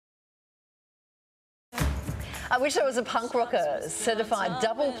I wish I was a punk rocker. Certified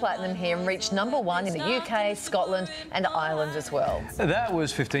double platinum here and reached #1 in the UK, Scotland and Ireland as well. That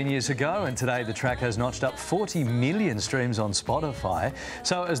was 15 years ago, and today the track has notched up 40 million streams on Spotify.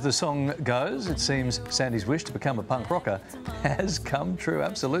 So as the song goes, it seems Sandi's wish to become a punk rocker has come true,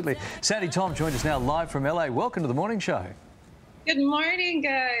 absolutely. Sandi, Thom joined us now live from LA. Welcome to the morning show. Good morning,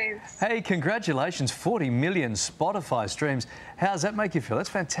 guys. Hey, congratulations, 40 million Spotify streams. How does that make you feel? That's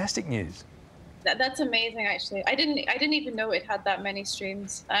fantastic news. That's amazing, actually. I didn't even know it had that many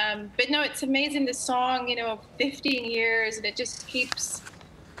streams. But no, it's amazing. The song, 15 years, and it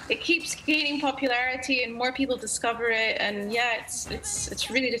keeps gaining popularity, and more people discover it. And yeah,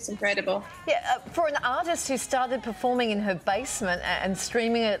 it's really just incredible. Yeah, for an artist who started performing in her basement and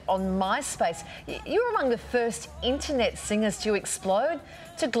streaming it on MySpace, you were among the first internet singers to explode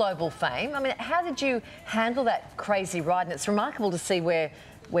to global fame. I mean, how did you handle that crazy ride? And it's remarkable to see where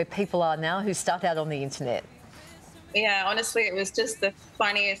people are now who start out on the internet. Yeah, honestly, it was just the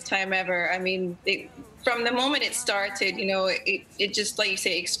funniest time ever. I mean, from the moment it started, it just, like you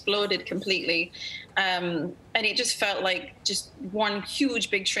say, exploded completely. And it just felt like just one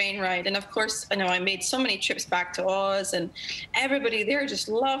huge big train ride. And of course, I made so many trips back to Oz, and everybody there just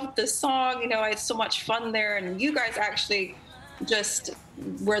loved the song. I had so much fun there, and you guys actually just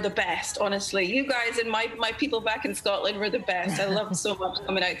were the best, honestly. You guys and my people back in Scotland were the best. I loved so much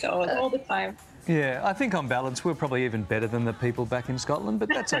coming out to Oz all the time. Yeah, I think on balance we're probably even better than the people back in Scotland, but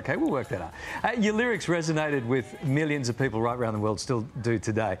that's okay, we'll work that out. Your lyrics resonated with millions of people right around the world, still do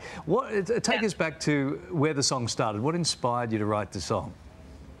today. Take us back to where the song started. What inspired you to write the song?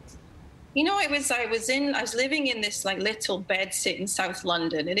 I was living in this little bedsit in South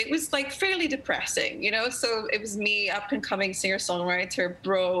London, and it was fairly depressing, so it was me, up and coming singer-songwriter,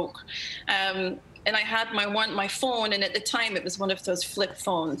 broke. And I had my phone, and at the time it was one of those flip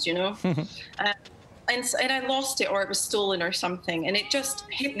phones, and I lost it, or it was stolen or something. And it just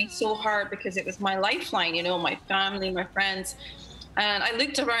hit me so hard because it was my lifeline, my family, my friends. And I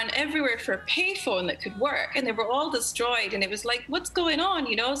looked around everywhere for a payphone that could work, and they were all destroyed. And it was like, what's going on,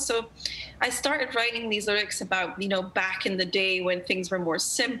 So I started writing these lyrics about, back in the day when things were more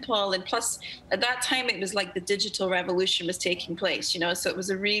simple. And plus, at that time, it was like the digital revolution was taking place, So it was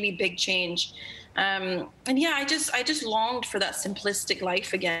a really big change. And yeah, I just longed for that simplistic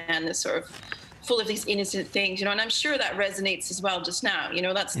life again, this sort of full of these innocent things, And I'm sure that resonates as well just now.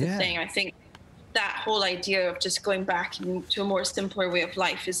 That's the thing. I think that whole idea of just going back to a more simpler way of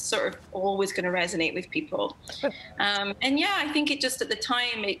life is sort of always going to resonate with people. And yeah, I think it just at the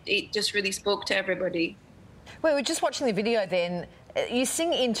time, it just really spoke to everybody. Well, we're just watching the video then. You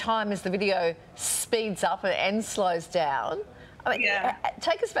sing in time as the video speeds up and slows down. I mean,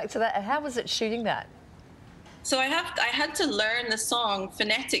 take us back to that. How was it shooting that? So I had to learn the song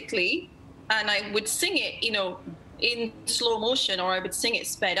phonetically, and I would sing it, in slow motion, or I would sing it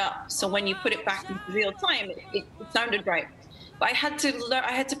sped up. So when you put it back into real time, it sounded right. But I had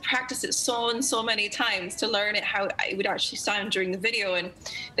to practice it so many times to learn it, how it would actually sound during the video. And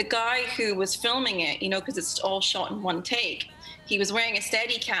the guy who was filming it, because it's all shot in one take, he was wearing a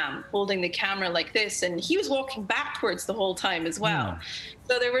Steadicam, holding the camera like this, and he was walking backwards the whole time as well.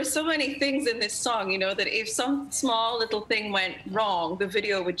 So there were so many things in this song, that if some small little thing went wrong, the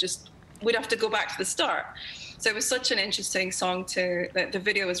video would have to go back to the start. So it was such an interesting song the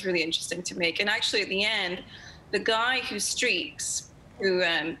video was really interesting to make. And actually at the end, the guy who streaks, who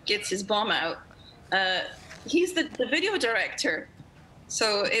gets his bomb out, he's the video director.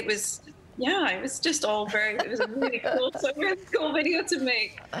 So it was just all it was a really cool video to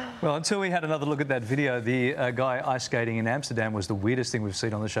make. Well, until we had another look at that video, the guy ice skating in Amsterdam was the weirdest thing we've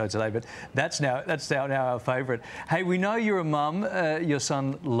seen on the show today, but that's now our favourite. Hey, we know you're a mum, your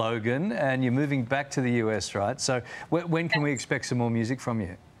son Logan, and you're moving back to the US, right? So when can we expect some more music from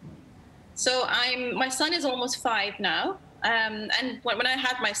you? So my son is almost 5 now. And when I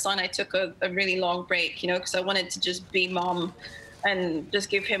had my son, I took a really long break, because I wanted to just be mum and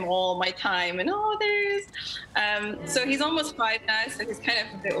just give him all my time and all this. So he's almost 5 now, so he's kind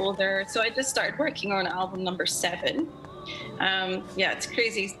of a bit older. So I just started working on album number 7. It's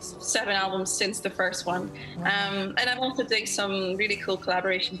crazy, 7 albums since the first one. And I'm also doing some really cool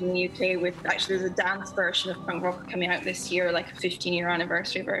collaborations in the UK with, actually there's a dance version of punk rock coming out this year, like a 15-year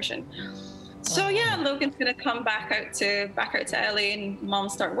anniversary version. So yeah, Logan's gonna come back out to LA, and Mom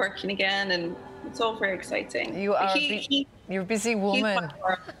start working again, and it's all very exciting. You're a busy woman.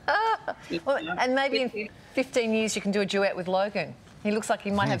 Well, and maybe in 15 years you can do a duet with Logan. He looks like he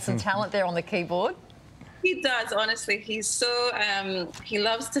might have some talent there on the keyboard. He does, honestly. He's so, he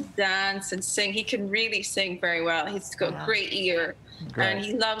loves to dance and sing. He can really sing very well. He's got a great ear. Great. And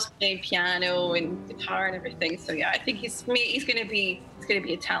he loves playing piano and guitar and everything. So yeah, I think he's going to be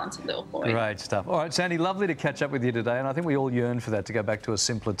a talented little boy. Great stuff. All right, Sandi, lovely to catch up with you today, and I think we all yearn for that, to go back to a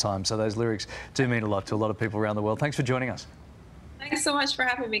simpler time. So those lyrics do mean a lot to a lot of people around the world. Thanks for joining us. Thanks so much for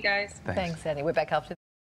having me, guys. Thanks, Sandi. We're back after